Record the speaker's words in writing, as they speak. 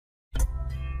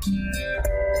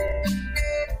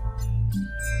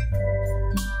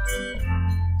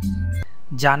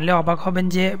জানলে অবাক হবেন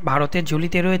যে ভারতের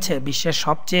ঝুলিতে রয়েছে বিশ্বের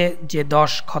সবচেয়ে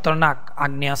 10 খতরনাক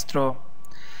আগ্নেয়াস্ত্র।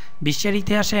 বিশ্বের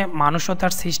ইতিহাসে মানুষ ও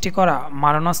তার সৃষ্টি করা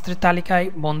মারণাস্ত্রের তালিকায়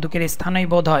বন্দুকের স্থানই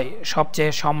বোধহয়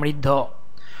সবচেয়ে সমৃদ্ধ।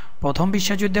 প্রথম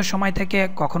বিশ্বযুদ্ধের সময় থেকে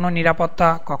কখনো নিরাপত্তা,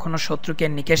 কখনো শত্রুকে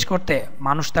নিকেশ করতে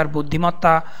মানুষ তার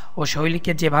বুদ্ধিমত্তা ও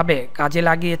শৈলীকে যেভাবে কাজে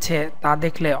লাগিয়েছে তা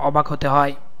দেখলে অবাক হতে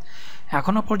হয়।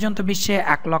 এখনও পর্যন্ত বিশ্বে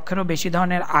 1 লক্ষেরও বেশি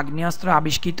ধরনের আগ্নেয়াস্ত্র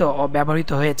আবিষ্কৃত ও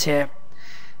ব্যবহৃত হয়েছে।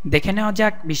 দেখে নেওয়া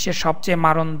যাক বিশ্বের সবচেয়ে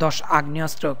মারণদশ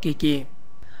আগ্নেয়াস্ত্র কী কী।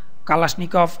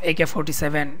 Kalashnikov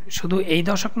AK-47। শুধু এই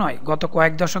দশক নয়, গত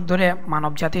কয়েক দশক ধরে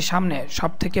মানবজাতির সামনে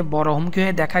সবথেকে বড় হুমকি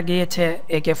হয়ে দেখা গিয়েছে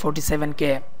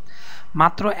AK-47কে।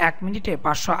 মাত্র 1 মিনিটে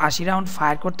 580 রাউন্ড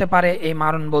ফায়ার করতে পারে এই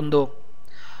মারণ বন্দুক।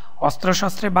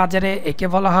 অস্ত্রশস্ত্রের বাজারে একে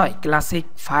বলা হয় ক্লাসিক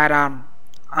ফায়ার আর্ম।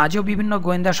 আজও বিভিন্ন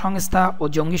গোয়েন্দা সংস্থা ও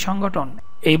জঙ্গি সংগঠন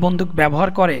এই বন্দুক ব্যবহার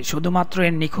করে শুধুমাত্র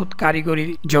এর নিখুঁত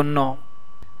কারিগরির জন্য।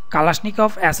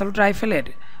 কালাশনিকভ অ্যাসল্ট রাইফেলের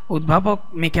উদ্ভাবক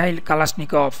মিখাইল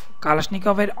কালাশনিকভ।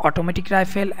 কালাশনিকভের অটোমেটিক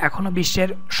রাইফেল এখনও বিশ্বের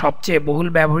সবচেয়ে বহুল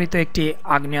ব্যবহৃত একটি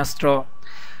আগ্নেয়াস্ত্র।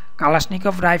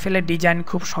 কালাশনিকভ রাইফেলের ডিজাইন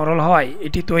খুব সরল হওয়ায়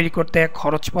এটি তৈরি করতে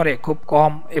খরচ পড়ে খুব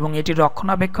কম এবং এটির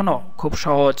রক্ষণাবেক্ষণও খুব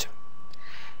সহজ।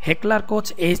 Heckler coach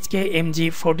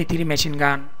HK-MG-43 machine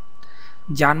gun.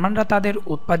 জার্মানরা তাদের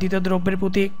উৎপাদিত দ্রব্যের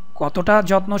প্রতি কতটা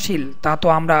যত্নশীল তা তো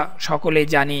আমরা সকলেই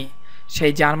জানি।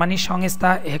 সেই জার্মানির সংস্থা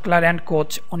হেকলার অ্যান্ড কোচ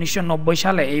 1990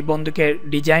 সালে এই বন্দুকের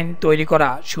ডিজাইন তৈরি করা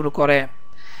শুরু করে।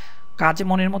 কাজ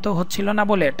মনের মতো হচ্ছিল না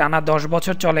বলে টানা 10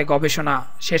 বছর চলে গবেষণা।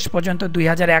 শেষ পর্যন্ত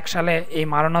 2001 সালে এই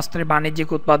মারণাস্ত্রের বাণিজ্যিক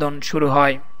উৎপাদন শুরু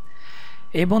হয়।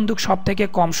 এই বন্দুক সবথেকে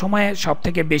কম সময়ে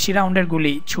সবথেকে বেশি রাউন্ডের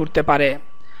গুলি ছুড়তে পারে।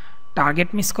 টার্গেট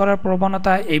মিস করার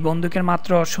প্রবণতা এই বন্দুকের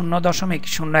মাত্র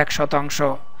 0.01%।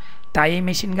 তাই এই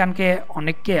মেশিন গানকে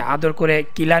অনেককে আদর করে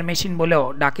কিলার মেশিন বলেও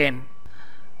ডাকেন।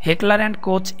 Heckler and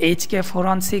coach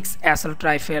HK-416 assault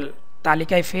rifle.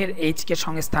 তালিকায় ফের HK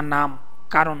সংস্থার নাম,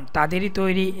 কারণ তাদেরই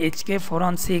তৈরি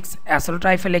HK-416 অ্যাসল্ট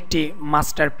রাইফেল একটি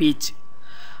মাস্টারপিস।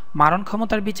 মারণ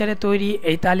ক্ষমতার বিচারে তৈরি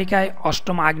এই তালিকায়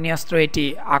 8ম আগ্নেয়াস্ত্র এটি।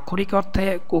 আক্ষরিক অর্থে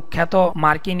কুখ্যাত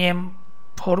মার্কিন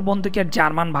M4 বন্দুকের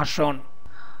German version.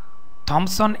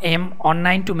 Thomson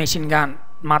M192 machine gun.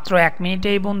 মাত্র 1 মিনিটে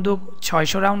এই বন্দুক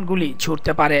 600 রাউন্ড গুলি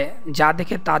ছুড়তে পারে, যা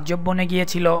দেখে তাজ্জব বনে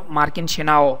গিয়েছিল মার্কিন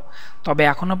সেনাও। তবে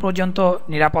এখনও পর্যন্ত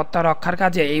নিরাপত্তা রক্ষার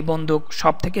কাজে এই বন্দুক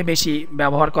সবথেকে বেশি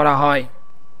ব্যবহার করা হয়।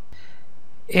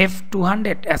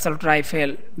 F200 assault rifle.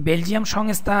 বেলজিয়াম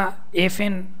সংস্থা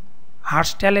FN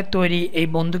হার্স্টেলের তৈরি এই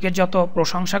বন্দুকের যত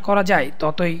প্রশংসা করা যায়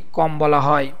ততই কম বলা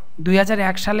হয়।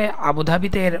 2001 সালে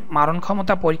আবুধাবিতে এর মারণ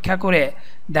ক্ষমতা পরীক্ষা করে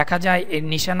দেখা যায় এর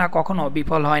নিশানা কখনো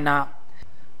বিফল হয় না।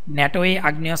 ন্যাটো এই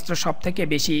আগ্নেয়াস্ত্র সবথেকে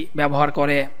বেশি ব্যবহার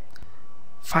করে।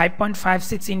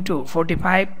 5.56 ×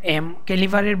 45 M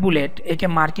ক্যালিভারের বুলেট একে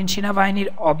মার্কিন সেনাবাহিনীর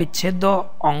অবিচ্ছেদ্য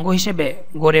অঙ্গ হিসেবে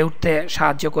গড়ে উঠতে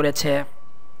সাহায্য করেছে।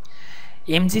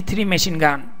 MG-3 machine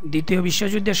gun. দ্বিতীয়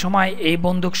বিশ্বযুদ্ধের সময় এই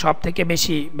বন্দুক সবথেকে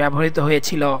বেশি ব্যবহৃত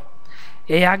হয়েছিল।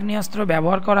 এই আগ্নেয়াস্ত্র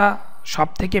ব্যবহার করা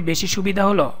সবথেকে বেশি সুবিধা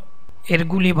হলো এর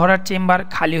গুলি ভরার চেম্বার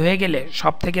খালি হয়ে গেলে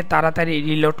সবথেকে তাড়াতাড়ি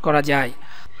রিলোড করা যায়।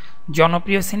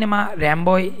 জনপ্রিয় সিনেমা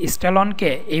র্যাম্বোয় স্ট্যালনকে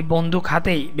এই বন্দুক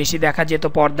হাতেই বেশি দেখা যেত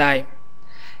পর্দায়।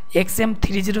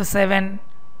 XM-307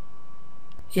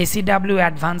 ACW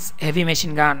advance heavy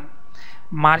machine gun.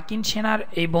 মার্কিন সেনার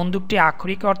এই বন্দুকটি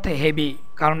আক্ষরিক অর্থে হেভি,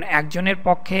 কারণ একজনের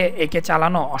পক্ষে একে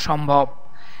চালানো অসম্ভব।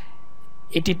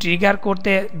 এটি ট্রিগার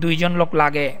করতে 2 জন লোক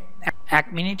লাগে। 1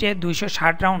 মিনিটে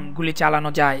 260 রাউন্ড গুলি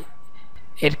চালানো যায়।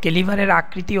 এর ক্যালিভারের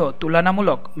আকৃতিও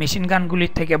তুলনামূলক মেশিন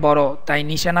গানগুলির থেকে বড়, তাই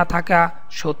নিশানা থাকা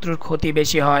শত্রুর ক্ষতি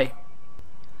বেশি হয়।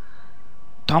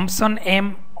 Thomson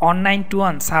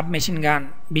M191 sub machine gun.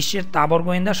 বিশ্বের তাবর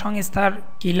গোয়েন্দা সংস্থার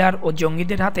কিলার ও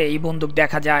জঙ্গিদের হাতে এই বন্দুক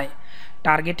দেখা যায়।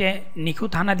 টার্গেটে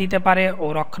নিখুঁত হানা দিতে পারে ও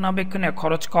রক্ষণাবেক্ষণে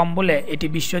খরচ কম বলে এটি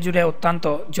বিশ্বজুড়ে অত্যন্ত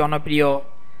জনপ্রিয়।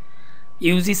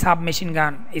 Yuji sub machine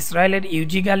gun. ইসরায়েলের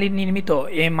ইউজি গালির নির্মিত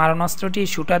এই মারণাস্ত্রটি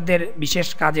শুটারদের বিশেষ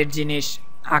কাজের জিনিস।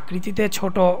 আকৃতিতে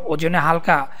ছোট, ওজনে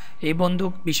হালকা, এই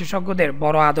বন্দুক বিশেষজ্ঞদের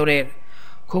বড় আদরের।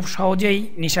 খুব সহজেই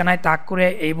নিশানায় তাক করে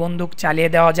এই বন্দুক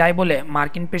চালিয়ে দেওয়া যায় বলে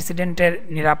মার্কিন প্রেসিডেন্টের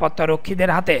নিরাপত্তা রক্ষীদের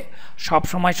হাতে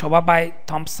সবসময় শোভা পায়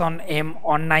Thomson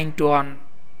M191।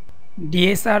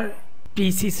 DSR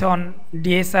precision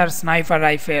DSR sniper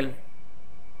rifle.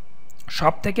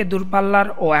 সবথেকে দূরপাল্লার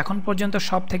ও এখন পর্যন্ত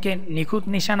সবথেকে নিখুঁত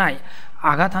নিশানায়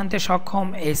আঘাত হানতে সক্ষম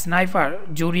এই স্নাইপার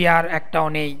জুরি আর একটাও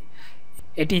নেই।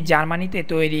 এটি জার্মানিতে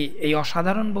তৈরি। এই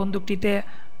অসাধারণ বন্দুকটিতে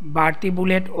বাড়তি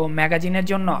বুলেট ও ম্যাগাজিনের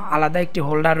জন্য আলাদা একটি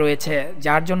হোল্ডার রয়েছে,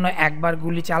 যার জন্য একবার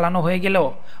গুলি চালানো হয়ে গেলেও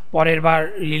পরের বার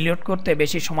রিলোড করতে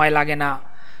বেশি সময় লাগে না।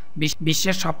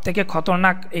 বিশ্বের সবথেকে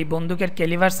খতরনাক এই বন্দুকের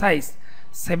ক্যালিভার size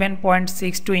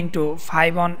 7.62 ×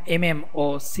 5 on mm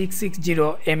O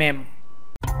 660 mm।